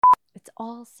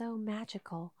all so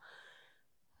magical.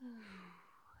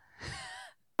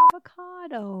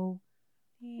 Avocado.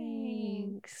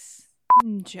 Thanks.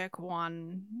 Check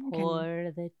one.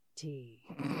 Pour the tea.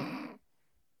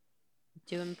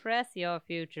 To impress your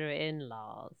future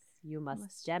in-laws, you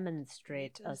must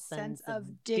demonstrate a sense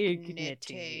of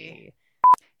dignity.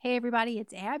 Hey everybody,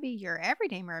 it's Abby, your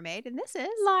everyday mermaid, and this is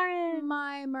Lauren,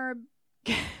 my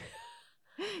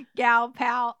gal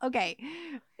pal. Okay,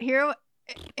 here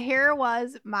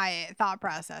was my thought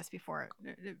process before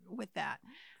with that.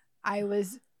 I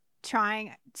was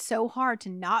trying so hard to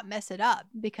not mess it up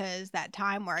because that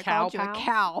time where I called you a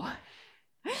cow.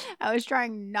 I was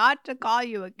trying not to call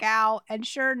you a cow, and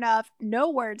sure enough, no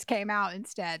words came out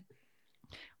instead.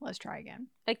 Let's try again.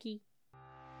 Okay.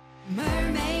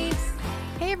 Mermaids.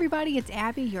 Hey everybody, it's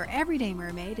Abby, your everyday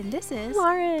mermaid, and this is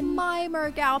Lauren, my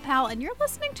gal pal, and you're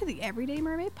listening to the Everyday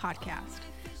Mermaid podcast.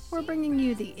 We're bringing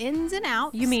you the ins and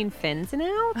outs. You mean fins and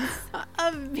outs?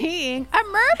 Of being a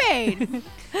mermaid.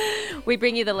 We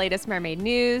bring you the latest mermaid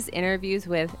news, interviews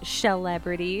with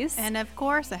celebrities, and of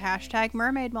course, a hashtag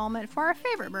mermaid moment for our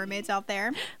favorite mermaids out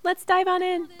there. Let's dive on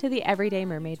in to the Everyday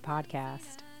Mermaid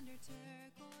podcast.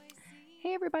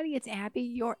 Hey everybody, it's Abby,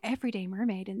 your everyday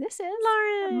mermaid, and this is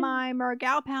Lauren, my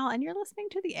gal pal, and you're listening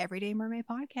to the Everyday Mermaid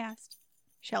podcast.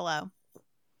 Hello.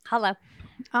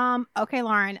 Okay,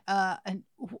 Lauren, a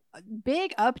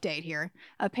big update here.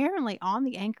 Apparently on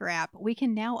the Anchor app, we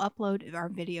can now upload our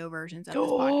video versions of this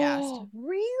podcast.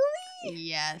 Really?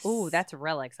 Yes. Oh, that's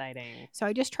real exciting. So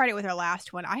I just tried it with our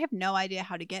last one. I have no idea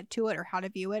how to get to it or how to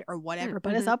view it or whatever,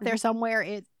 but it's up there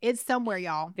somewhere. It's somewhere,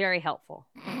 y'all. Very helpful.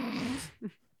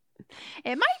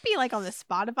 It might be like on the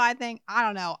Spotify thing. I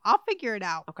don't know. I'll figure it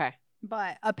out. Okay.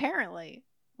 But apparently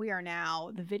we are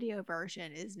now, the video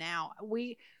version is now,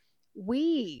 we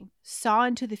saw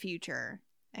into the future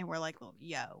and we're like, well,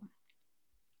 yo,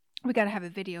 we got to have a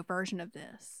video version of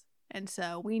this. And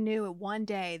so we knew one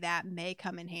day that may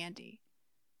come in handy.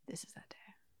 This is that day.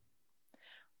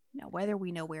 Now, whether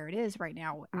we know where it is right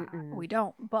now, we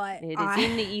don't, but it is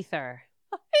in the ether.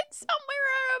 It's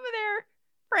somewhere over there,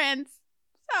 friends.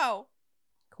 So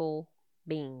cool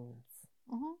beans.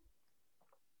 Mm-hmm.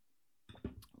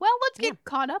 Well, let's get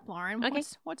caught up, Lauren. Okay.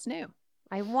 What's new?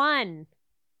 I won.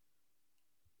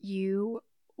 You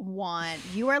won.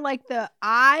 You are like have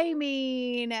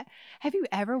you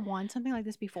ever won something like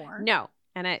this before? No.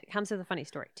 And it comes with a funny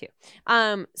story too.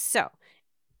 So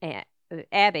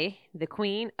Abby, the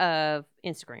queen of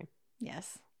Instagram.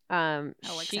 Yes. I'll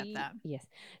accept that. Yes.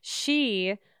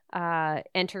 She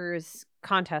enters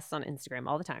contests on Instagram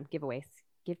all the time, giveaways.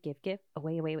 Give,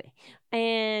 away.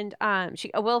 And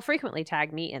she will frequently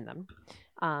tag me in them.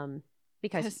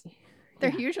 Because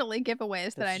they're usually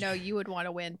giveaways that I know you would want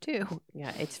to win too.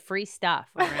 Yeah, it's free stuff,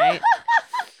 all right?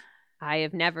 I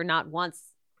have never not once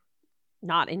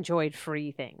not enjoyed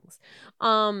free things.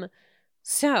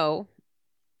 So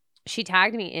she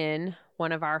tagged me in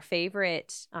one of our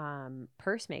favorite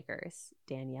purse makers,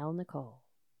 Danielle Nicole.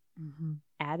 Mm-hmm.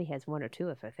 Abby has one or two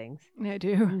of her things. I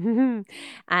do.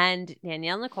 And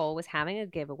Danielle Nicole was having a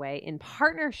giveaway in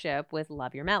partnership with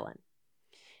Love Your Melon.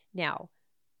 Now,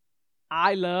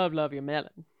 I love Your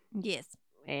Melon. Yes.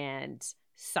 And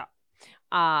so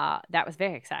that was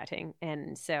very exciting.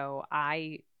 And so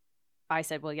I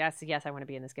said, well, yes, I want to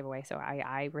be in this giveaway. So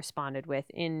I responded with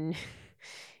in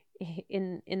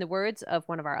the words of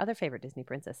one of our other favorite Disney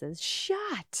princesses,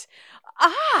 shut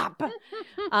up.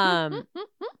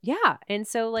 Yeah. And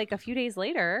so like a few days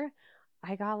later,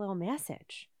 I got a little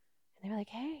message and they were like,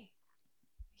 hey,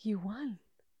 you won. And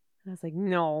I was like,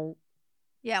 no.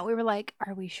 Yeah, we were like,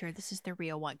 are we sure this is the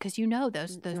real one? Because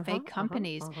those fake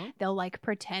companies, they'll like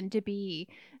pretend to be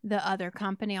the other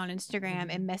company on Instagram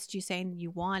and message you saying you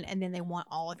won, and then they want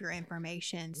all of your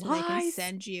information so they can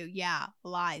send you,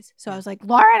 lies. So I was like,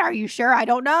 Lauren, are you sure? I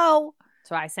don't know.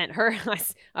 So I sent her,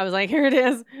 I was like, here it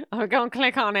is. I'm going to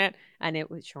click on it. And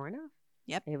it was, sure enough.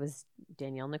 Yep. It was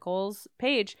Danielle Nicole's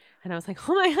page. And I was like,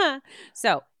 oh my God.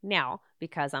 So now,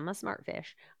 because I'm a smart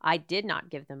fish, I did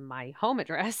not give them my home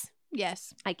address.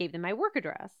 Yes. I gave them my work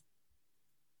address.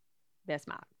 This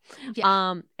month.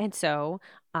 Yeah. And so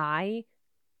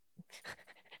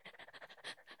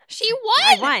she won.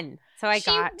 I won. So I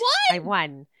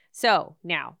won. So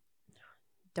now,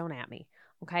 don't at me.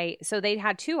 Okay. So they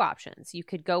had two options. You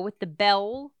could go with the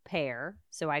bell pair.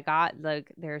 So I got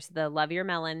there's the Love Your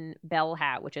Melon bell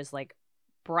hat, which is like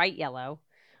bright yellow.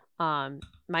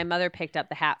 My mother picked up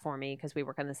the hat for me because we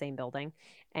work in the same building,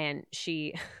 and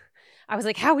I was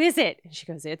like, how is it? And she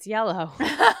goes, it's yellow.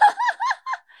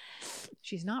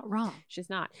 She's not wrong. She's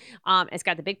not. It's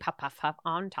got the big puff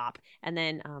on top, and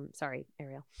then sorry,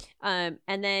 Ariel. And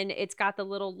then it's got the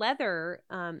little leather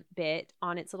bit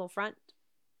on its little front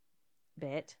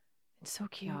bit. It's so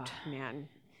cute. Oh, man,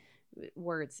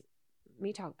 words.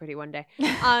 Me talk pretty one day.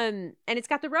 And it's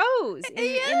got the rose in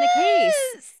the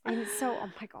case, and it's so.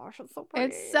 Oh my gosh, it's so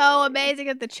pretty. It's so amazing.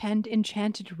 At the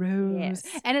enchanted rose,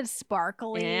 Yes. and it's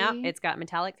sparkly. Yeah, it's got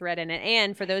metallic thread in it.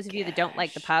 And for those of you that don't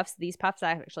like the puffs, these puffs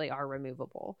actually are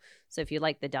removable. So if you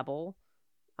like the double,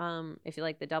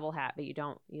 hat, but you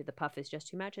don't, the puff is just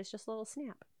too much. It's just a little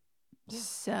snap.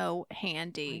 So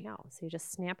handy. I know. So you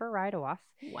just snap her right off.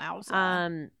 Wow.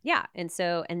 Yeah, and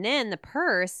then the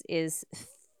purse is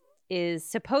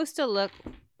supposed to look.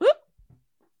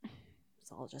 It's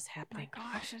all just happening. Oh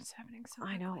my gosh, it's happening so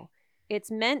I quickly. know.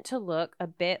 It's meant to look a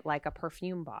bit like a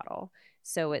perfume bottle.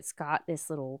 So it's got this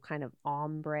little kind of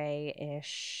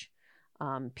ombre-ish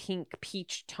pink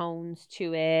peach tones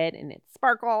to it, and it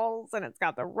sparkles, and it's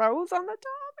got the rose on the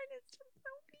top, and it's just so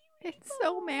beautiful. It's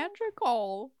so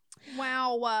magical.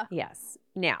 Wow. Yes.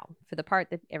 Now, for the part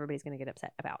that everybody's going to get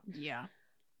upset about. Yeah.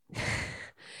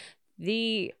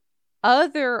 The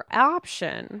other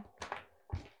option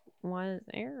was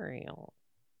Ariel.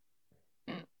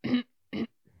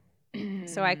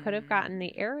 So I could have gotten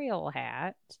the Ariel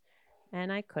hat,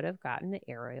 and I could have gotten the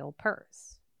Ariel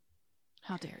purse.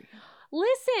 How dare you?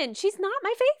 Listen, she's not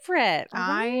my favorite.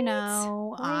 I right?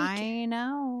 know. Like, I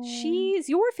know. She's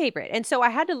your favorite. And so I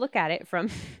had to look at it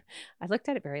I looked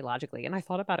at it very logically, and I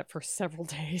thought about it for several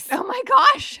days. Oh my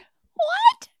gosh.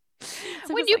 What?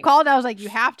 So When you called, I was like, you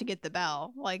have to get the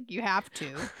bell. Like, you have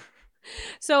to.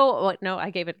 So, well, no,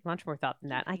 I gave it much more thought than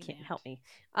that. I can't help me.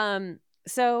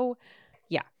 So,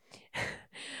 yeah.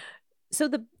 So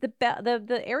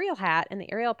the Ariel hat and the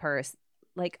Ariel purse,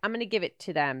 like, I'm gonna give it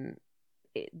to them.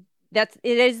 It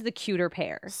is the cuter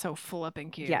pair. So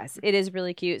flipping cute. Yes, it is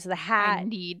really cute. So the hat, I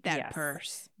need that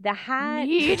purse. The hat,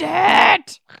 Need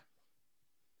it.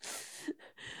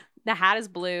 The hat is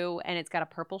blue, and it's got a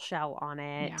purple shell on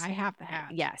it. Yeah, I have the hat.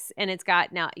 Yes, and it's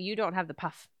got, now you don't have the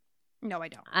puff. No, I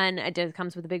don't. And it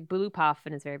comes with a big blue puff,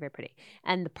 and it's very, very pretty.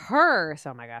 And the purse,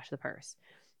 oh my gosh, the purse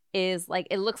is like,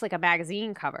 it looks like a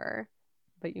magazine cover,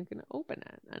 but you can open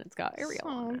it, and it's got Ariel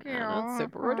on it. And it's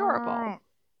super adorable.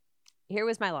 Here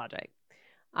was my logic.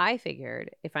 I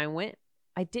figured if I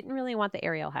didn't really want the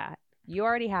Ariel hat. You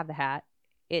already have the hat.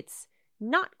 It's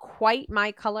not quite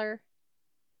my color.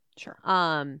 Sure.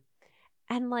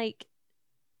 And like,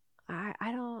 I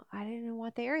didn't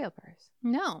want the Ariel purse.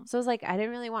 No. So it was like, I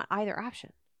didn't really want either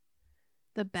option.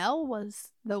 The Belle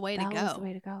was the way to go. Belle was the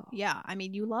way to go. Yeah. I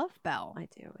mean, you love Belle. I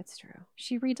do. It's true.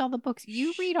 She reads all the books.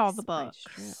 You read all the books.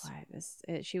 It's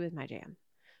true. She was my jam.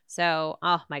 So,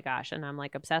 oh my gosh. And I'm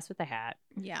like obsessed with the hat.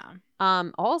 Yeah.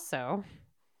 Also,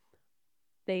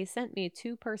 they sent me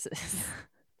 2 purses.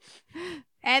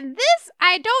 And this,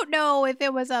 I don't know if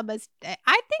it was a mistake.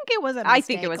 I think it was a mistake. I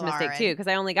think it was a mistake too, because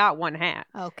I only got 1 hat.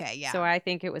 Okay, yeah. So I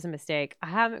think it was a mistake. I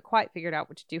haven't quite figured out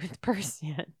what to do with the purse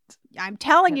yet. I'm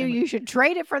telling you, you should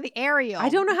trade it for the Ariel. I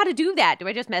don't know how to do that. Do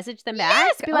I just message them back?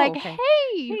 Yes, be like, okay.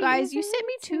 hey, you Hey, guys, you yes, sent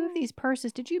me 2 of these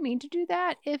purses. Did you mean to do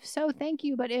that? If so, thank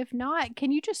you. But if not,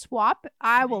 can you just swap?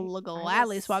 I will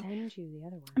gladly swap. Send you the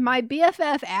other one. My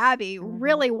BFF Abby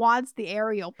really wants the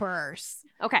Ariel purse.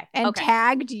 Okay. And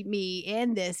tagged me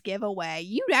in this giveaway.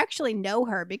 You actually know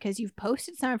her because you've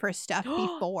posted some of her stuff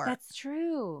before. That's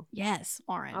true. Yes,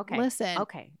 Lauren. Okay. Listen.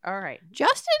 Okay. All right.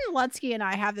 Justin Lutsky and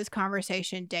I have this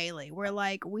conversation daily. We're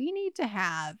like, we need to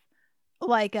have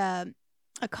like a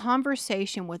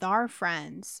conversation with our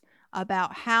friends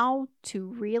about how to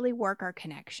really work our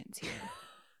connections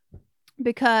here.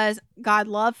 Because God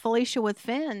love Felicia with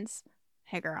fins.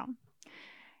 Hey, girl.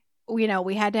 You know,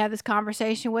 we had to have this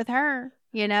conversation with her,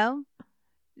 you know,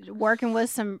 working with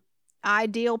some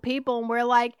ideal people. And we're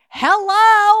like,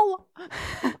 hello,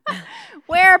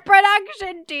 we're a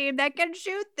production team that can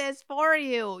shoot this for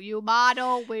you. You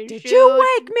model, we Did shoot. you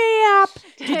wake me up?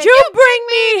 Did you bring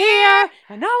me here?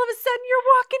 And all of a sudden you're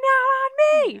walking out on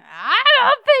me. I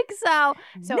don't think so.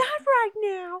 So Not right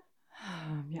now.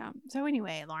 yeah. So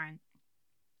anyway, Lauren,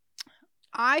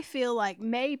 I feel like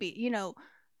maybe, you know,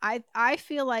 I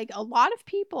feel like a lot of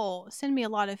people send me a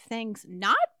lot of things,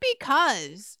 not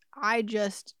because I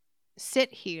just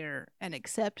sit here and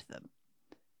accept them.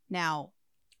 Now,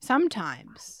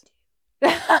 sometimes.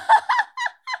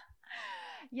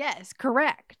 Yes,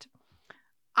 correct.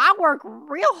 I work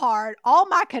real hard, all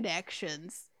my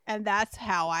connections, and that's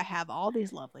how I have all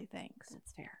these lovely things.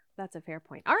 That's fair. That's a fair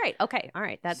point. All right. Okay. All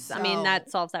right. That's, I mean, So- that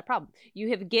solves that problem. You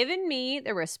have given me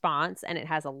the response and it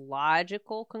has a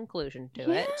logical conclusion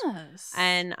to it. Yes.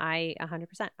 And I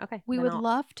 100%. Okay. we then would I'll-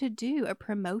 love to do a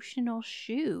promotional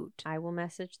shoot. I will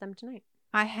message them tonight.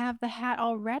 I have the hat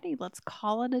already. Let's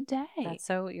call it a day. That's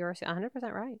so you're 100%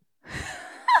 right.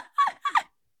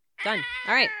 Done.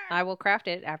 All right. I will craft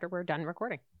it after we're done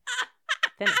recording.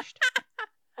 Finished.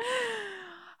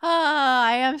 Oh,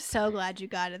 I am so glad you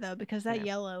got it though, because that Yeah.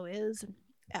 yellow is,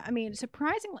 I mean,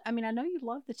 surprisingly, I mean, I know you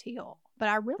love the teal, but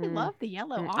I really love the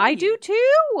yellow. On I do you.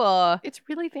 too. It's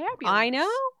really fabulous. I know.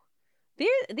 These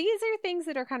are things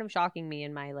that are kind of shocking me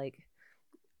in my like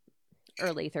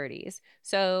early 30s.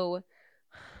 So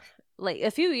like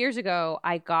a few years ago,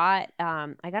 I got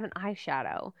an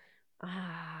eyeshadow.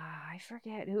 I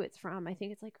forget who it's from. I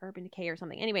think it's like Urban Decay or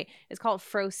something. Anyway, it's called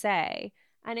Frosé,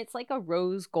 and it's like a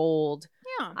rose gold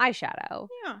Yeah. eyeshadow.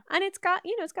 Yeah. And it's got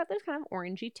those kind of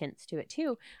orangey tints to it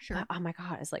too. Sure. But, oh my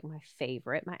God, it's like my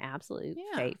absolute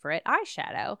Yeah. favorite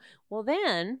eyeshadow. Well,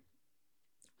 then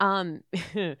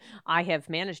I have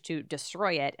managed to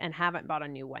destroy it and haven't bought a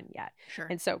new one yet. Sure.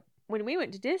 And so when we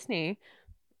went to Disney,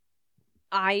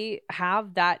 I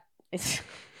have that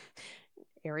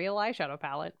Ariel eyeshadow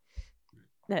palette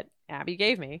that Abby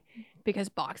gave me. Because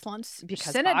Box Lunch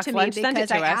Because sent Box it to Lunch me sent it because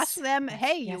to I us. asked them,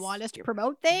 hey, you Yes. want us to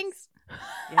promote things?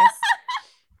 Yes.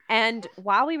 And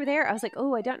while we were there, I was like,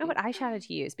 oh, I don't know what eyeshadow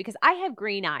to use because I have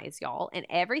green eyes, y'all. And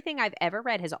everything I've ever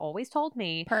read has always told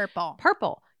me Purple.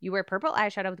 purple. You wear purple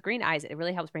eyeshadow with green eyes. It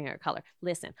really helps bring out color.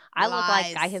 Listen, I look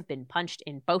like I Lies. have been punched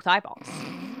in both eyeballs.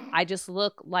 I just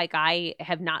look like I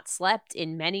have not slept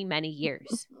in many, many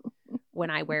years when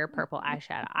I wear purple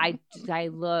eyeshadow. I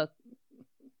look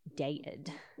dead.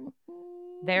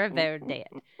 Very, very dead.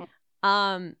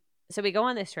 So we go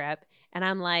on this trip and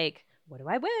I'm like, what do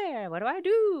I wear? What do I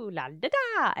do? La da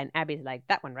da. And Abby's like,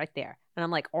 that one right there. And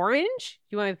I'm like, orange?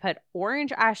 You want me to put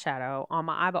orange eyeshadow on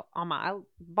my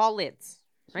eyeball lids?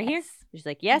 Right here? She's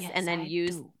like, yes. Yes, and then I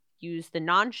use the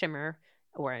non-shimmer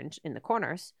orange in the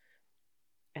corners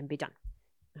and be done.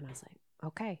 And I was like,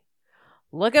 okay.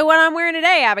 Look at what I'm wearing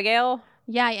today, Abigail.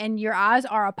 Yeah, and your eyes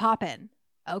are a poppin'.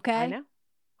 Okay? I know.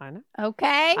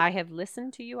 Okay? I have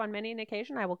listened to you on many an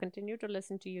occasion. I will continue to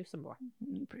listen to you some more.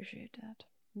 Appreciate that.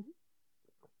 Mhm.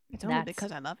 It's only That's-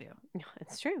 because I love you.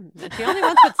 It's true. She only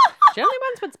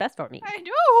wants what's best for me. I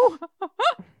do.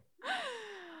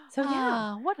 So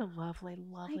yeah. What a lovely,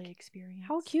 lovely Like, experience.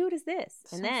 How cute is this?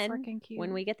 So And then freaking cute.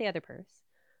 when we get the other purse,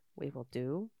 we will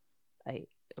do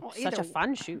such either- a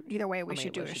fun shoot. Either way, we I mean,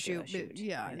 should do we a should do shoot. a but shoot,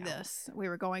 yeah, I know. this we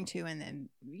were going to, and then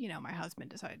my husband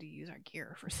decided to use our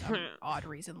gear for some odd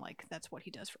reason, like that's what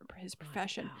he does for his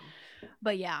profession.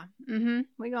 But yeah, we're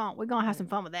gonna have some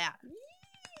fun with that.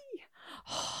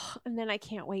 And then I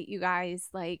can't wait, you guys.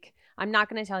 Like, I'm not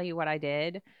going to tell you what I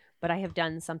did, but I have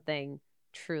done something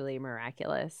truly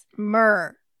miraculous.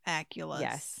 Miraculous.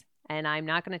 Yes. And I'm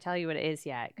not going to tell you what it is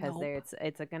yet because Nope.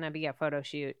 it's going to be a photo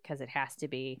shoot because it has to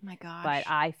be. Oh my gosh. But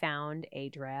I found a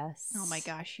dress. Oh my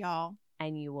gosh, y'all.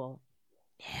 And you will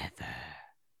never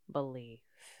believe.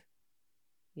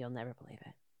 You'll never believe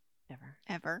it. Ever.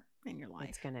 Ever in your life.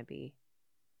 It's going to be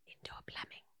indoor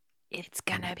plumbing. It's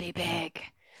gonna be big.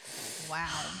 Wow.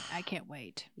 I can't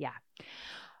wait. Yeah.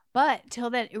 But till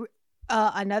then,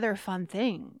 another fun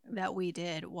thing that we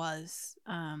did was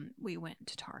we went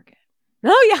to Target.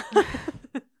 Oh,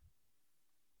 yeah.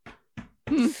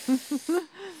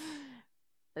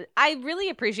 I really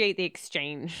appreciate the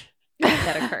exchange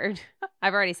that occurred.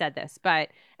 I've already said this,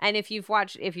 and if you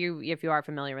are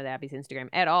familiar with Abby's Instagram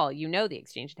at all, you know the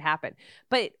exchange had happened.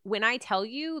 But when I tell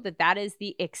you that is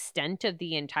the extent of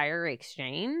the entire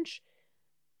exchange,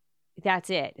 that's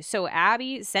it. So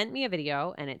Abby sent me a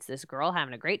video, and it's this girl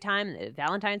having a great time in the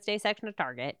Valentine's Day section of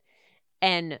Target,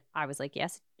 and I was like,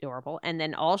 yes, adorable. And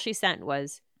then all she sent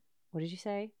was, what did you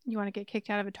say? You want to get kicked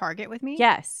out of a Target with me?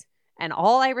 Yes. And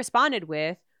all I responded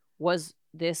with was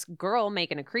this girl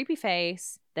making a creepy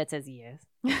face that says yes.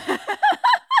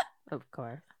 Of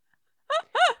course.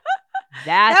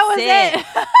 That was it.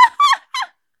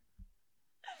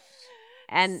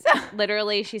 And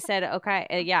literally she said,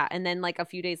 okay, yeah. And then like a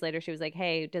few days later, she was like,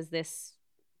 hey, does this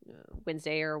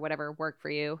Wednesday or whatever work for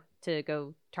you to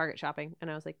go Target shopping? And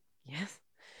I was like, yes.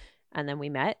 And then we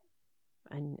met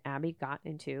and Abby got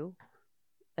into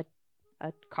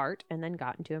a cart and then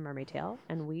got into a mermaid tail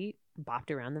and we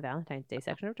bopped around the Valentine's Day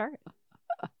section of Target.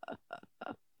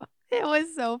 It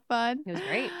was so fun. It was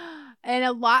great. And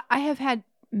I have had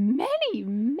many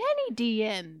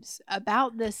DMs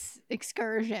about this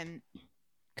excursion.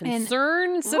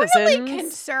 Concerned And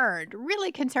citizens.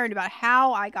 really concerned about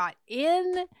how I got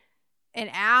in and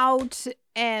out,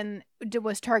 and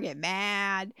was Target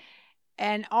mad,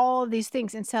 and all of these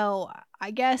things. And so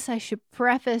I guess I should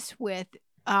preface with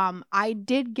I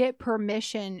did get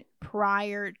permission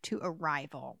prior to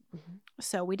arrival. Mm-hmm.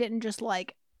 So we didn't just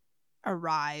like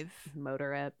arrive.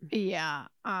 Motor it. Yeah.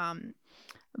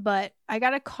 But I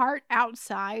got a cart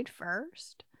outside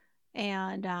first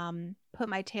and put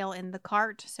my tail in the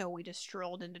cart. So we just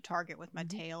strolled into Target with my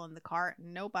tail in the cart,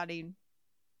 and nobody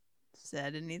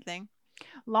said anything.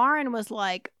 Lauren was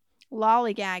like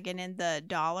lollygagging in the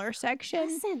dollar section.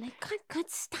 Listen, they've got good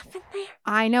stuff in there.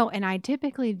 I know, and I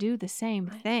typically do the same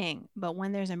thing, but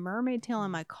when there's a mermaid tail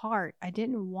in my cart, I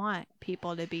didn't want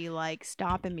people to be like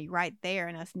stopping me right there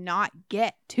and us not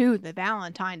get to the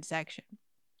Valentine section.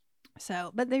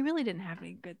 So, but they really didn't have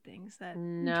any good things that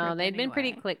No, they'd been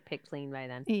pretty anyway. picked clean by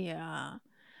then. Yeah.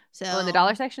 So Oh, in the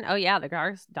dollar section? Oh yeah, the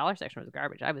dollar section was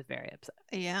garbage. I was very upset.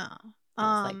 Yeah.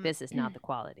 I was like, this is not the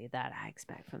quality that I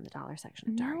expect from the dollar section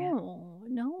of Target.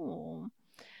 No.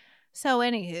 So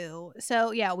anywho,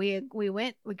 so yeah, we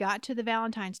got to the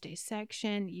Valentine's Day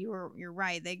section. You're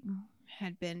right. They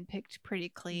had been picked pretty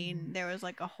clean. There was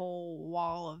like a whole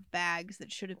wall of bags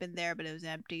that should have been there, but it was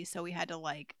empty. So we had to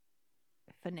like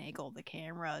finagle the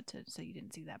camera so you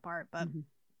didn't see that part. But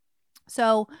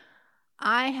so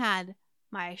I had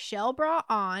my shell bra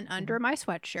on under my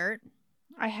sweatshirt.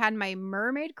 I had my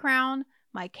mermaid crown,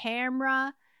 my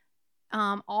camera,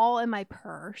 all in my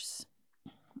purse,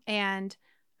 and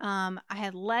I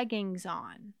had leggings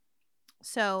on.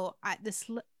 So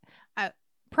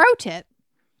pro tip: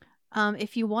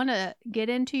 if you want to get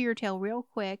into your tail real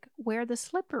quick, wear the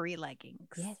slippery leggings.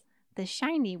 Yes. The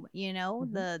shiny,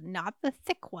 not the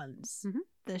thick ones,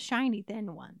 the shiny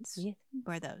thin ones. Yes.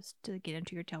 Wear those to get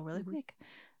into your tail really quick.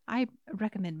 I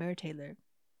recommend Mer Taylor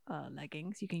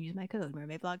leggings. You can use my code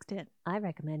mermaidvlogs10. I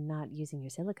recommend not using your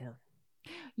silicone.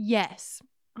 Yes.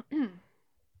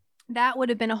 That would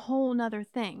have been a whole nother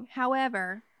thing.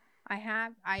 However,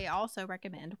 I also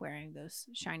recommend wearing those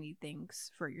shiny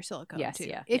things for your silicone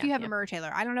too. If you have a Mer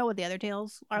Taylor. I don't know what the other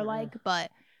tails are like, but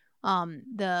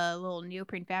the little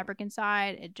neoprene fabric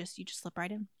inside, you just slip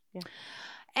right in. Yeah.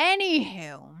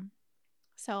 Anywho,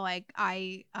 so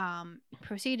I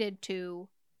proceeded to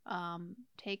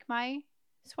take my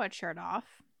sweatshirt off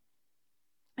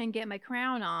and get my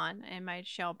crown on and my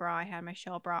shell bra. I had my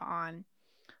shell bra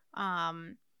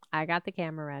on. I got the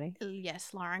camera ready.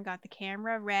 Yes, Lauren got the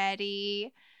camera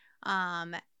ready.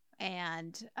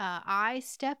 And I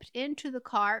stepped into the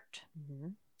cart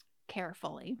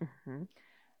carefully.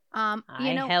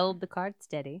 I held the cart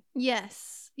steady.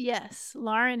 Yes.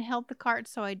 Lauren held the cart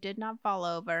so I did not fall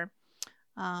over.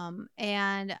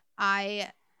 And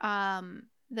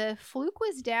the fluke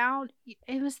was down.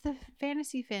 It was the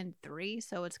Fantasy Fin 3,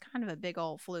 so it's kind of a big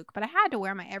old fluke. But I had to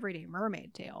wear my everyday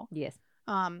mermaid tail. Yes.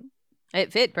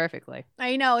 It fit perfectly.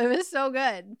 I know, it was so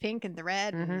good, pink and the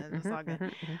red, and it was all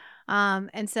good.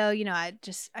 And so I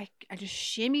just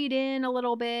shimmied in a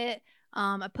little bit.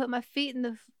 I put my feet in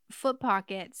the foot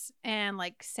pockets and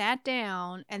like sat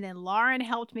down, and then Lauren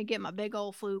helped me get my big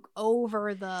old fluke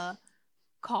over the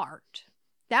cart.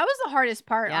 That was the hardest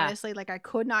part, honestly. Like I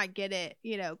could not get it,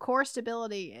 core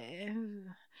stability.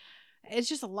 It's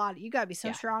just a lot. You gotta be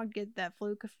so strong to get that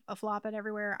fluke flopping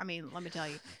everywhere. I mean, let me tell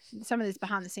you, some of these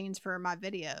behind the scenes for my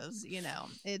videos,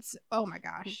 it's, oh my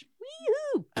gosh.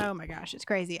 Woo-hoo! Oh my gosh, it's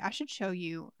crazy. I should show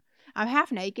you. I'm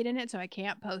half naked in it, so I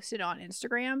can't post it on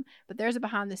Instagram, but there's a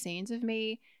behind the scenes of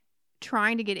me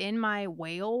trying to get in my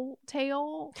whale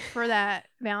tail for that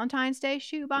Valentine's Day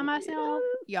shoot by myself.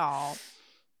 Y'all,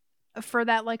 for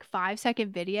that like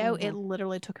 5-second video, it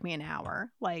literally took me an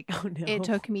hour. Like, it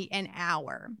took me an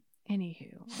hour.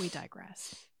 Anywho, we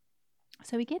digress.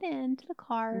 So we get into the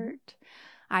cart.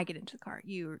 I get into the cart.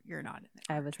 You're not in the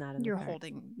cart. I was not in the cart. You're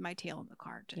holding my tail in the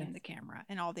cart and the camera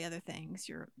and all the other things.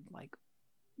 You're like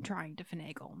trying to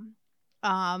finagle.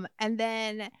 And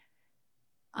then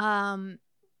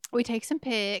we take some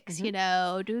pics, do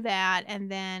that. And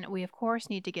then we of course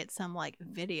need to get some like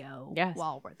video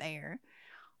while we're there.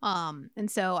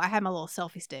 And so I had my little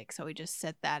selfie stick, so we just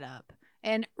set that up.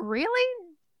 And really,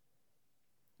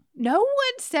 no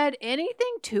one said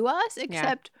anything to us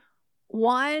except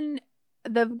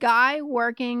the guy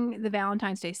working the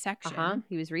Valentine's Day section.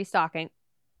 He was restocking.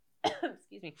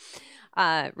 Excuse me.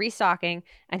 Restocking,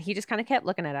 and he just kind of kept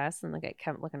looking at us and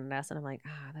kept looking at us, and I'm like,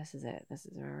 this is it. This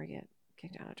is where we get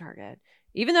kicked out of Target.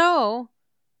 Even though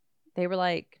they were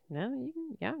like, no,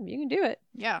 you can do it.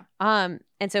 Yeah. And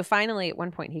so finally at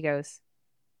one point he goes,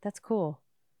 that's cool.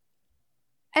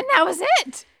 And that was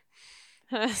it.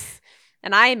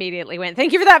 And I immediately went,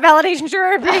 thank you for that validation. Sure,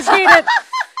 I appreciate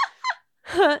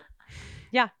it.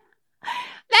 Yeah.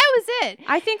 That was it.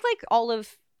 I think like all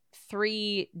of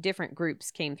 3 different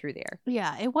groups came through there.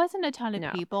 Yeah, it wasn't a ton of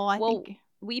No. people. I think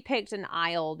We picked an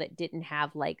aisle that didn't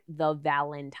have like the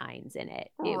Valentines in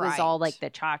it. It was Right. all like the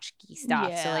tchotchke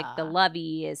stuff. So like the Yeah.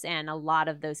 loveys and a lot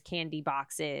of those candy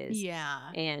boxes.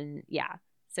 Yeah. And yeah.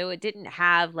 So it didn't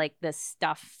have like the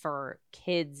stuff for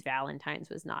kids. Valentine's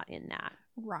was not in that.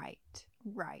 Right.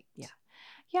 Yeah.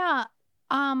 Yeah.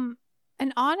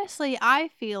 And honestly, I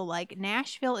feel like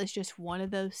Nashville is just one of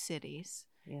those cities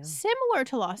Yeah. similar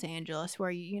to Los Angeles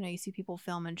where you see people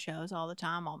filming shows all the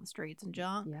time on the streets and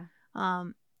junk. Yeah.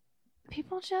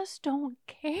 People just don't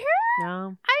care.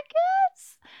 No. I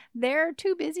guess they're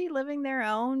too busy living their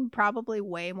own, probably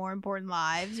way more important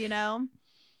lives,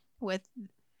 with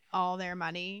all their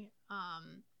money,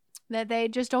 that they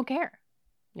just don't care.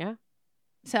 Yeah.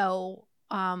 So,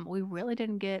 we really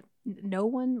didn't get. No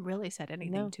one really said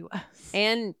anything to us.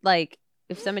 And like,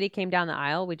 if somebody came down the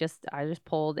aisle, I just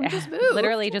pulled, moved.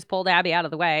 literally just pulled Abby out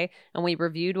of the way, and we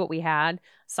reviewed what we had,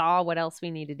 saw what else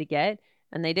we needed to get.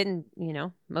 And they didn't,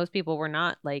 most people were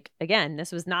not like, again,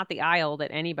 this was not the aisle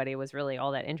that anybody was really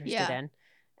all that interested in.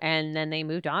 And then they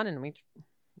moved on and we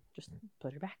just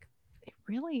put her back.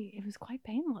 It was quite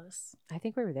painless. I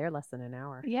think we were there less than an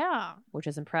hour. Yeah. Which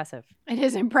is impressive. It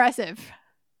is impressive.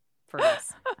 For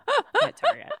us at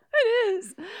Target. It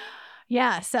is.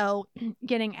 Yeah. So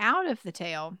getting out of the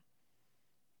tail,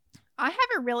 I have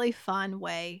a really fun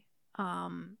way.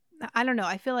 I don't know.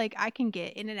 I feel like I can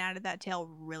get in and out of that tail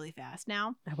really fast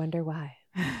now. I wonder why.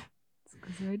 It's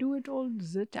because I do it all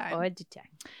the time. All the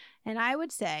time. And I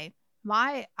would say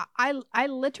I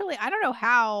literally, I don't know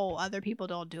how other people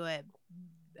don't do it.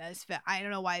 I don't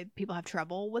know why people have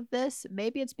trouble with this.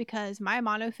 Maybe it's because my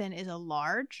monofin is a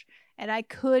large and I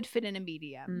could fit in a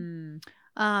medium.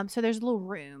 So there's a little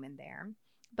room in there.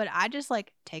 But I just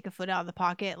like take a foot out of the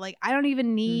pocket. Like I don't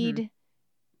even need,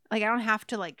 like I don't have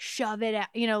to like shove it out.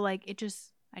 Like I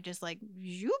just like,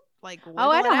 zoop, like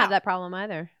oh, I don't out. have that problem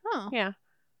either. Oh. Yeah.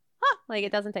 Huh. Like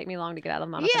it doesn't take me long to get out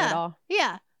of the monofin at all.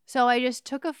 Yeah. So I just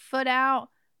took a foot out.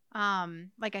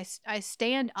 Like I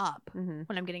stand up when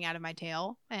I'm getting out of my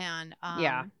tail, and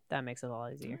yeah, that makes it a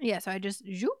lot easier. Yeah, so I just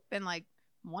zoop and like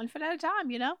 1 foot at a time,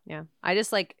 Yeah, I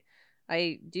just like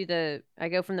I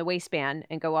go from the waistband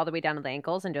and go all the way down to the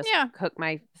ankles and just hook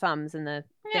my thumbs in the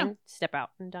thing, step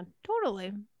out and done.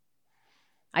 Totally.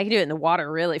 I can do it in the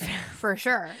water really fast. For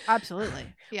sure,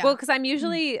 absolutely. Yeah. Well, because I'm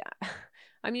usually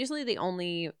the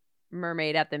only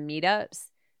mermaid at the meetups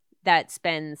that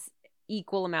spends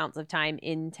equal amounts of time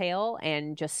in tail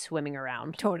and just swimming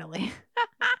around. Totally.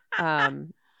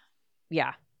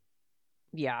 Yeah.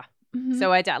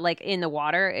 So I like in the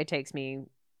water, it takes me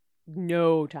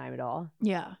no time at all.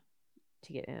 Yeah.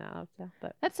 To get in and out of stuff.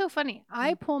 But that's so funny.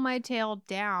 I pull my tail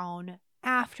down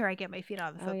after I get my feet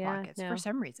out of the foot yeah, pockets for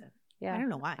some reason. Yeah. I don't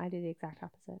know why. I do the exact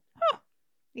opposite. Huh.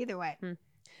 Either way.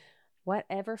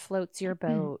 Whatever floats your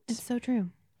boat. It's so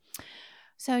true.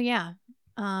 So yeah.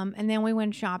 And then we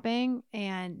went shopping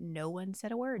and no one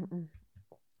said a word.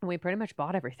 We pretty much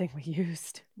bought everything we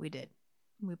used. We did.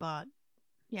 We bought,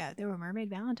 there were mermaid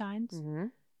Valentines.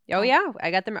 Oh, yeah. I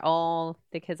got them all.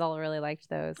 The kids all really liked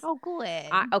those. Oh, good.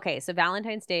 Okay. So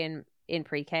Valentine's Day in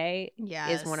pre-K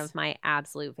yes. is one of my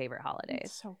absolute favorite holidays.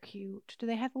 It's so cute. Do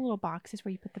they have the little boxes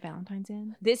where you put the Valentines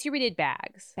in? This year we did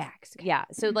bags. Bags. Okay. Yeah.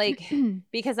 So like,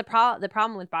 because the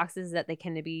problem with boxes is that they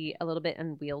tend to be a little bit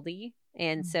unwieldy.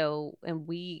 And so, and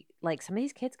we, like, some of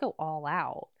these kids go all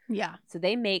out. Yeah. So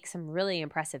they make some really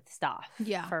impressive stuff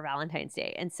for Valentine's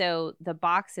Day. And so the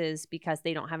boxes, because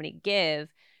they don't have any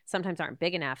give, sometimes aren't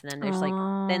big enough. And then there's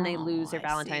then they lose their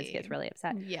Valentine's, gets really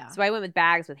upset. Yeah. So I went with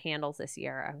bags with handles this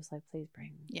year. I was like, please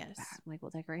bring yes. the bag. I'm like,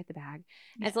 we'll decorate the bag.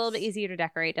 And it's a little bit easier to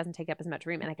decorate. Doesn't take up as much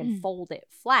room. And I can fold it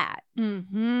flat. So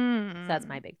that's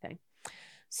my big thing.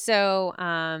 So,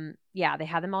 they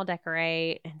have them all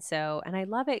decorate. And I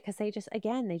love it because they just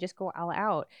go all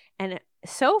out. And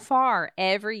so far,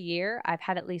 every year, I've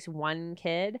had at least one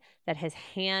kid that has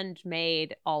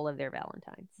handmade all of their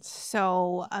Valentines.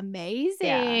 So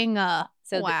amazing. Yeah.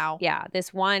 Wow.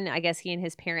 This one, I guess he and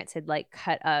his parents had like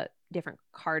cut up different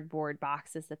cardboard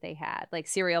boxes that they had, like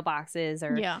cereal boxes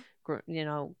or,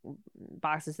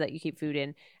 boxes that you keep food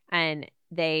in. And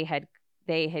he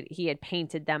had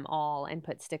painted them all and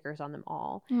put stickers on them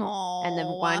all. Aww. And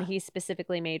the one he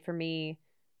specifically made for me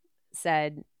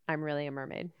said, "I'm really a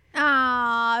mermaid."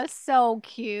 Ah, so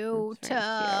cute.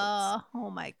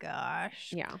 Oh my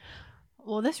gosh. Yeah.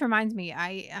 Well, this reminds me,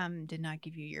 I did not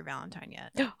give you your Valentine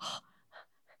yet.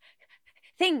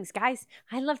 Things, guys.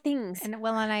 I love things. And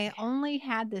I only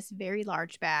had this very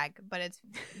large bag, but it's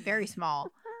very small.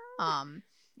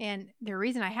 And the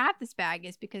reason I have this bag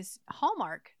is because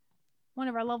Hallmark, one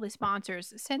of our lovely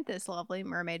sponsors, sent this lovely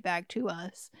mermaid bag to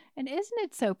us. And isn't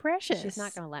it so precious? She's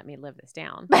not going to let me live this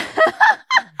down.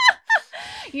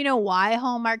 You know why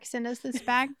Hallmark sent us this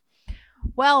bag?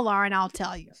 Well, Lauren, I'll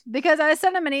tell you. Because I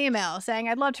sent them an email saying,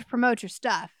 I'd love to promote your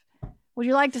stuff. Would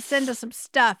you like to send us some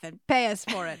stuff and pay us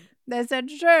for it? They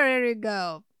said, sure, here you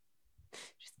go.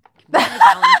 Just give me my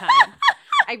Valentine.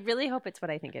 I really hope it's what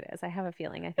I think it is. I have a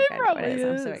feeling I think I know what it is.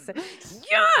 I'm so excited.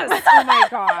 Yes! Oh my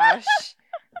gosh.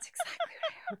 That's exactly what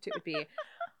I hoped it would be.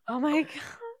 Oh my god.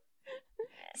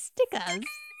 Stickers.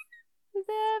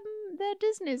 The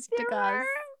Disney stickers.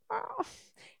 Oh.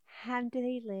 And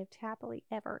they lived happily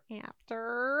ever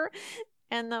after.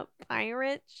 And the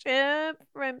pirate ship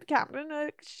from Captain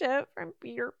Hook's ship from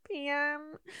Peter Pan.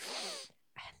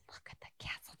 And look at the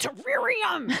castle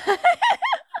terrarium.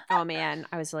 Oh man,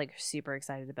 I was like super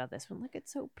excited about this one. Look,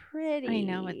 it's so pretty. I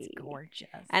know, it's gorgeous.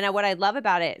 And what I love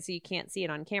about it, so you can't see it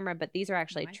on camera, but these are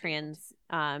actually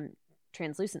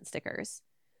translucent stickers.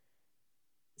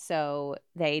 So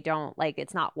they don't, like,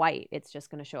 it's not white. It's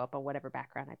just going to show up on whatever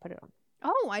background I put it on.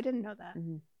 Oh, I didn't know that.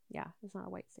 Mm-hmm. Yeah, it's not a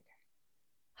white sticker.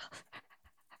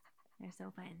 They're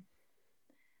so fun.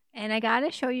 And I got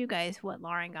to show you guys what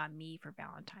Lauren got me for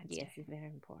Valentine's Day. Yes, it's very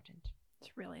important.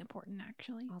 It's really important,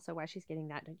 actually. Also, while she's getting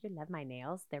that, don't you love my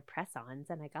nails? They're press-ons,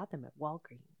 and I got them at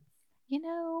Walgreens. You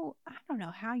know, I don't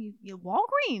know how you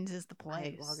Walgreens is the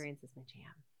place. Walgreens is my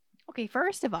jam. Okay,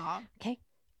 first of all, okay,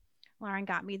 Lauren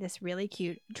got me this really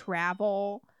cute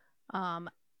travel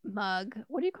mug.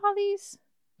 What do you call these?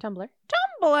 Tumbler.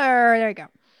 There you go.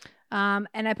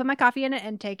 And I put my coffee in it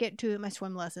and take it to my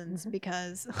swim lessons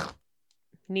because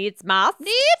needs must.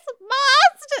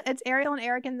 It's Ariel and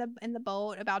Eric in the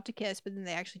boat about to kiss, but then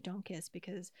they actually don't kiss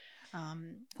because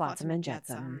Flotsam and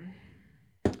Jetsam.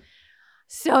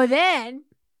 So then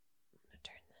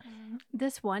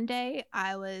this one day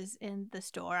I was in the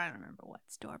store. I don't remember what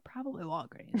store, probably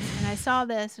Walgreens. And I saw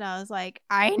this and I was like,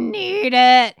 I need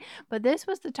it. But this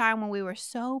was the time when we were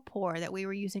so poor that we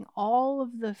were using all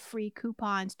of the free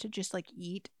coupons to just like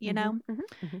eat, you know?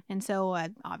 And so I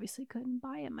obviously couldn't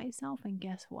buy it myself. And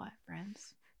guess what,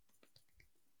 friends?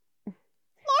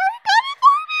 Lauren got it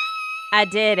for me! I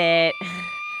did it.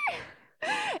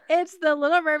 It's the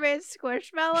Little Mermaid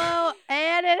Squishmallow,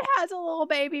 and it has a little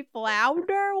baby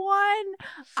flounder one.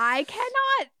 I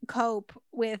cannot cope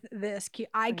with this.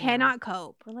 I cannot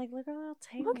cope. We're like, look at her little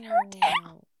tail. Look at her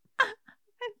tail.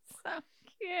 It's so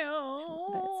cute.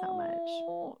 Love it so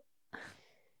much.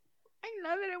 I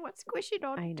love it. I want squishy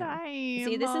all the time.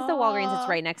 See, this is the Walgreens. It's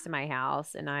right next to my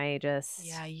house, and I just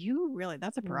you really,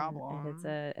 that's a problem. It's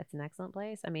an excellent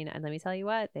place. I mean, and let me tell you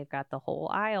what, they've got the whole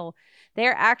aisle.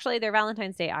 Their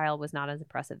Valentine's Day aisle was not as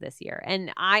impressive this year,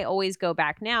 and I always go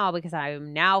back now because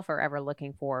I'm now forever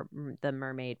looking for the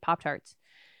mermaid Pop-Tarts.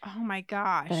 Oh my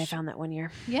gosh! That I found that one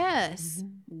year. Yes.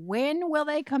 When will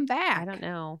they come back? I don't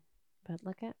know, but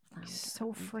look at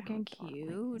so freaking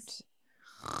cute.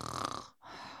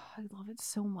 I love it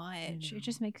so much. It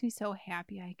just makes me so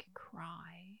happy I can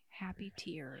cry. Happy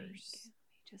tears. Let me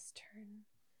just turn.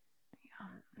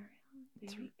 Yeah.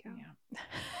 There we go. Yeah.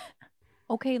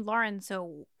 Okay, Lauren,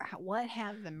 so what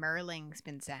have the Merlings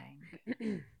been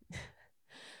saying?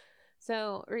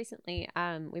 So recently,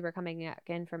 we were coming back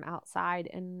in from outside,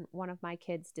 and one of my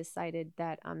kids decided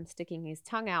that sticking his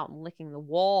tongue out and licking the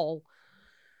wall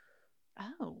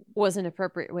was an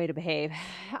appropriate way to behave.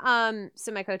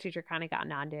 So my co-teacher kind of got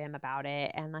on to him about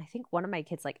it, and I think one of my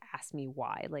kids asked me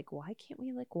why can't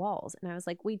we lick walls? And I was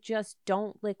like, we just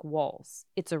don't lick walls.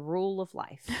 It's a rule of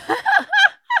life.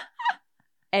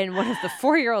 And one of the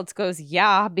 4-year-olds goes,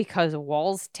 yeah, because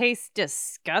walls taste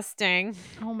disgusting.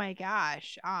 Oh my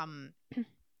gosh. And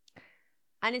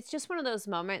it's just one of those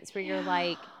moments where you're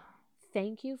like,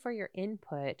 thank you for your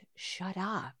input. Shut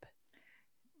up.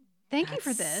 Thank you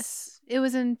for this. It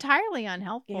was entirely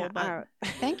unhelpful, but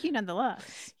thank you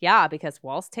nonetheless. Yeah, because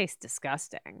walls taste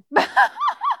disgusting. It's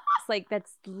like,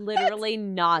 that's literally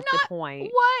not the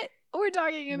point. What we're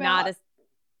talking about.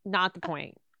 Not the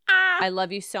point. I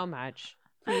love you so much.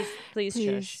 Please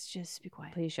shush. Just be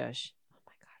quiet. Please shush. Oh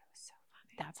my God, it was so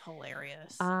funny. That's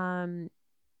hilarious.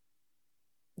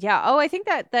 Yeah. Oh, I think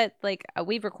that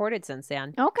we've recorded since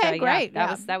then. Okay, so, great.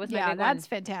 Yeah, that was my big that's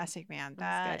one. fantastic, man.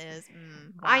 That is.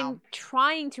 Wow. I'm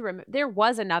trying to remember. There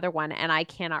was another one, and I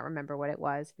cannot remember what it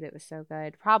was, but it was so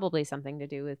good. Probably something to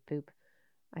do with poop.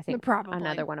 I think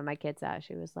another one of my kids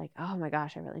she was like, "Oh my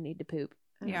gosh, I really need to poop."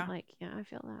 And I'm like, yeah, I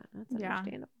feel that. That's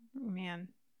understandable. Man,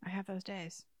 I have those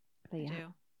days. But I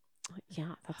do.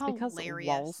 Yeah, that's because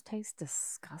walls taste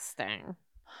disgusting.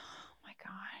 Oh my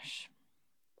gosh.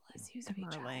 jealous. You The sweet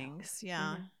Merlings. child.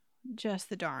 Yeah. Mhm. Just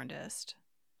the darndest.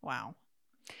 Wow.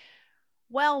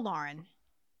 Well, Lauren.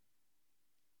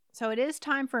 So it is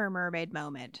time for a mermaid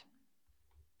moment.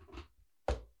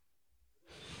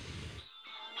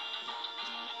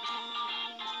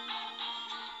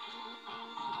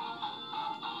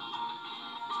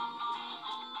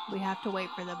 We have to wait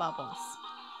for the bubbles.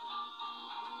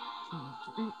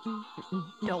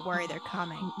 Don't worry, they're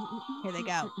coming. Here they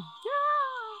go.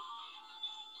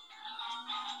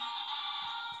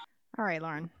 All right,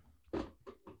 Lauren.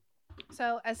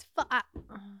 So as oh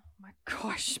my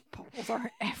gosh, bubbles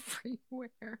are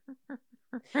everywhere.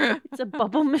 It's a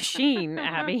bubble machine,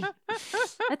 Abby.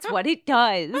 That's what it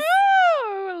does.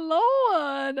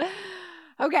 Oh, Lord.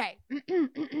 Okay.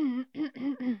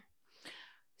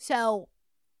 So,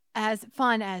 as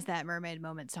fun as that mermaid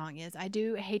moment song is, I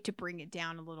do hate to bring it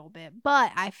down a little bit,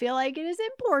 but I feel like it is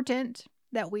important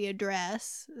that we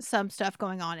address some stuff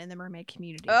going on in the mermaid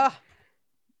community. Ugh.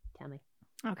 Tell me.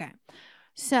 Okay.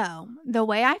 So, the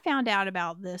way I found out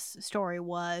about this story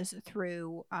was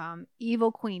through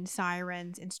Evil Queen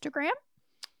Siren's Instagram.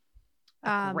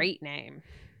 Great name.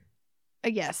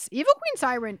 Yes, Evil Queen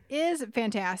Siren is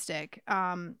fantastic.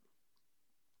 And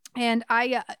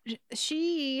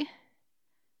she,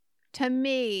 to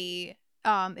me,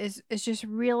 is just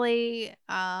really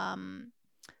a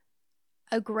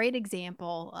great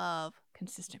example of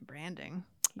consistent branding.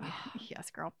 Yes,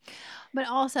 girl. But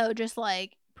also just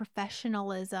like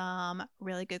professionalism,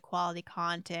 really good quality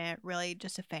content, really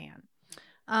just a fan.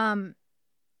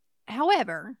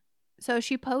 However, so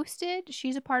she posted,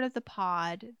 she's a part of the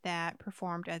pod that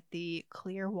performed at the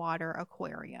Clearwater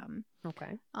Aquarium.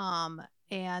 Okay.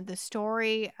 And the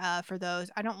story, for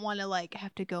those, I don't want to like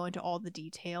have to go into all the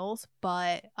details,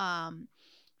 but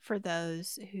for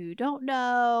those who don't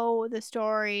know the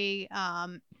story,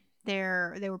 they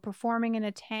were performing in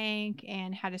a tank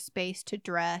and had a space to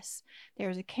dress. There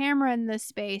was a camera in this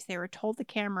space. They were told the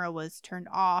camera was turned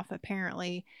off.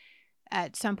 Apparently,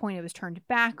 at some point it was turned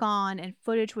back on, and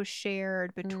footage was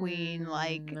shared between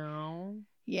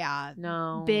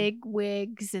big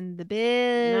wigs and the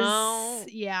biz. No.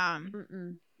 Yeah.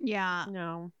 Mm-mm. Yeah.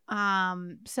 No.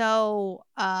 So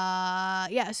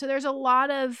there's a lot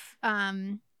of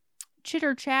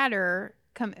chitter chatter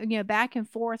back and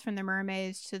forth from the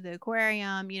mermaids to the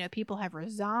aquarium. People have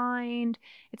resigned.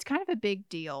 It's kind of a big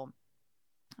deal.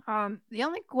 The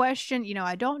only question,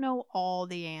 I don't know all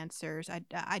the answers.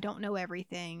 I don't know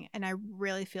everything, and I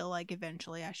really feel like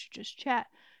eventually I should just chat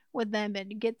with them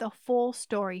and get the full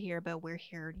story here, but we're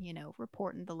here,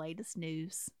 reporting the latest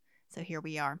news. So here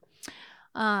we are.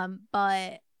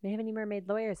 But do you have any mermaid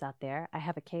lawyers out there? I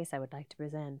have a case I would like to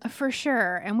present. For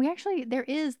sure. And there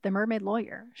is the mermaid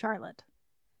lawyer, Charlotte.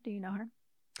 Do you know her?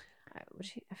 I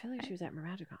feel like she was at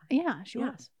Mermagicon. Yeah, she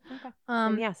was. Okay.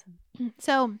 Yes.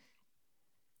 So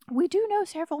we do know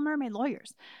several mermaid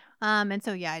lawyers. And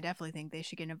so, yeah, I definitely think they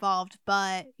should get involved.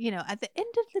 But, at the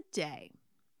end of the day,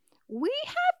 we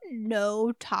have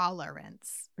no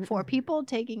tolerance for people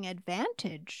taking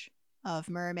advantage of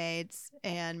mermaids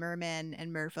and mermen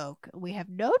and merfolk. We have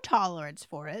no tolerance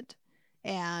for it.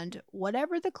 And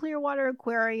whatever the Clearwater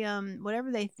Aquarium,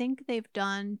 whatever they think they've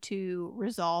done to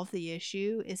resolve the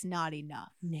issue is not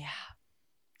enough. Yeah.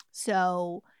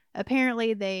 So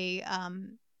apparently they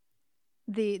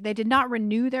did not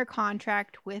renew their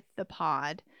contract with the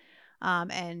pod,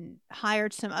 and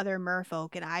hired some other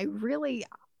merfolk. And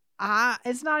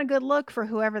it's not a good look for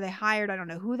whoever they hired. I don't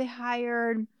know who they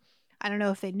hired. I don't know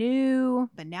if they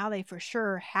knew, but now they for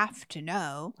sure have to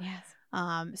know. Yes.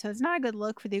 So it's not a good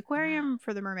look for the aquarium,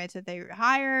 for the mermaids that they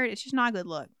hired. It's just not a good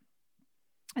look.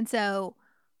 And so,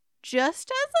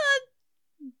 just as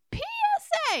a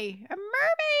PSA, a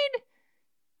mermaid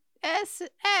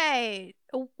SA.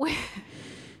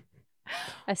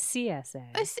 A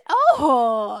CSA.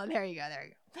 Oh, there you go.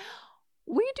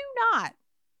 We do not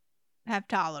have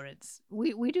tolerance.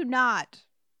 We do not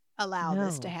allow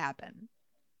this to happen.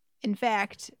 In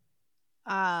fact,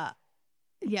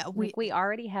 we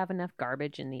already have enough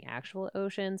garbage in the actual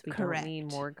oceans. We don't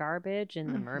need more garbage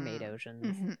in the mermaid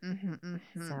oceans.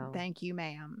 So thank you,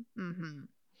 ma'am.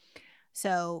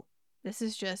 So this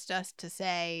is just us to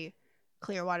say,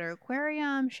 Clearwater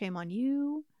Aquarium, shame on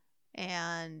you,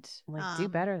 and do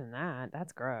better than that.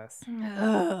 That's gross.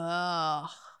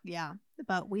 Yeah,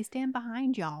 but we stand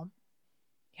behind y'all.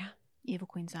 Yeah, Evil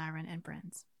Queen Siren and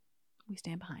friends, we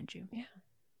stand behind you. Yeah.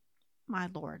 My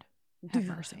Lord, have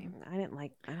mercy.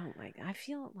 I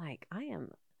feel like I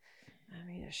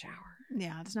need a shower.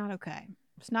 Yeah, it's not okay.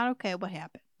 It's not okay what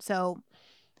happened. So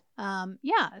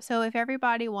Yeah. So if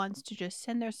everybody wants to just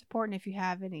send their support, and if you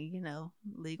have any,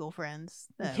 legal friends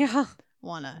that Yeah.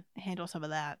 want to handle some of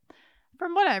that,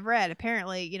 from what I've read,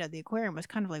 apparently, the aquarium was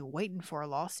kind of like waiting for a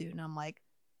lawsuit, and I'm like,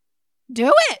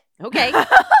 do it. Okay.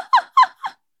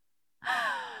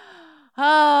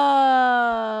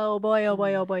 Oh boy! Oh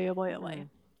boy! Oh boy! Oh boy! Oh boy!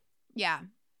 Yeah.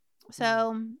 So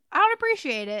I don't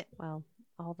appreciate it. Well,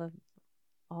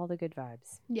 all the good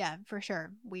vibes. Yeah, for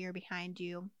sure. We are behind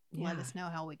you. Yeah. Let us know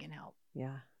how we can help.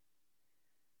 Yeah.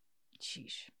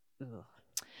 Sheesh. Ugh.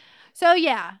 So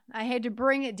yeah, I had to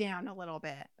bring it down a little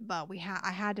bit, but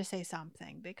I had to say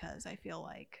something because I feel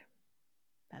like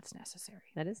that's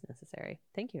necessary. That is necessary.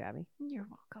 Thank you, Abby. You're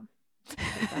welcome.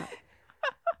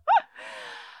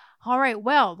 All right.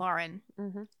 Well, Lauren,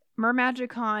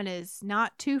 Mermagicon is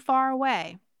not too far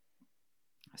away.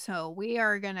 So we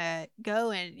are going to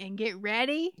go and get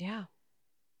ready. Yeah.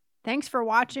 Thanks for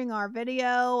watching our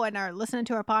video and listening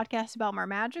to our podcast about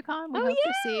Mermagicon. We hope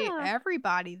to see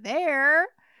everybody there.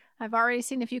 I've already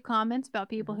seen a few comments about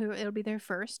people who it'll be their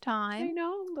first time. I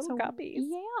know, little guppies.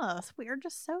 Yes, we are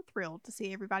just so thrilled to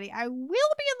see everybody. I will be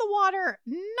in the water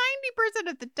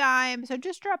 90% of the time, so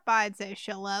just drop by and say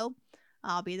hello.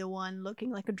 I'll be the one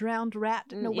looking like a drowned rat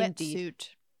in a wetsuit.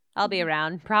 I'll be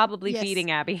around, probably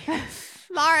feeding Abby.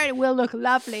 Lauren will look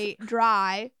lovely,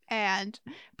 dry, and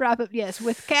probably,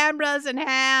 with cameras in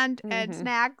hand and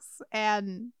snacks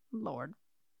and Lord.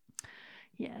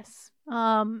 Yes.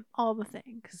 All the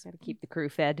things. Gotta keep the crew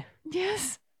fed.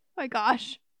 Yes. My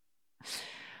gosh.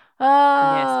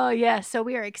 Oh, yes. So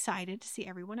we are excited to see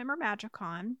everyone at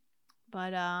Mermagicon.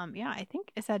 But I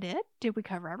think, is that it? Did we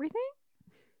cover everything?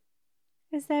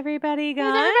 Is everybody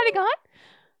gone? Is everybody gone?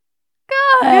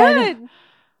 Good.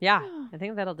 Yeah, I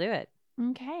think that'll do it.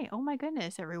 Okay. Oh my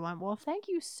goodness, everyone. Well, thank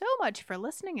you so much for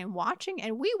listening and watching,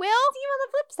 and we will see you on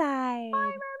the flip side.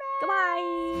 Bye,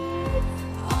 mermaids.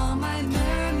 Goodbye. All my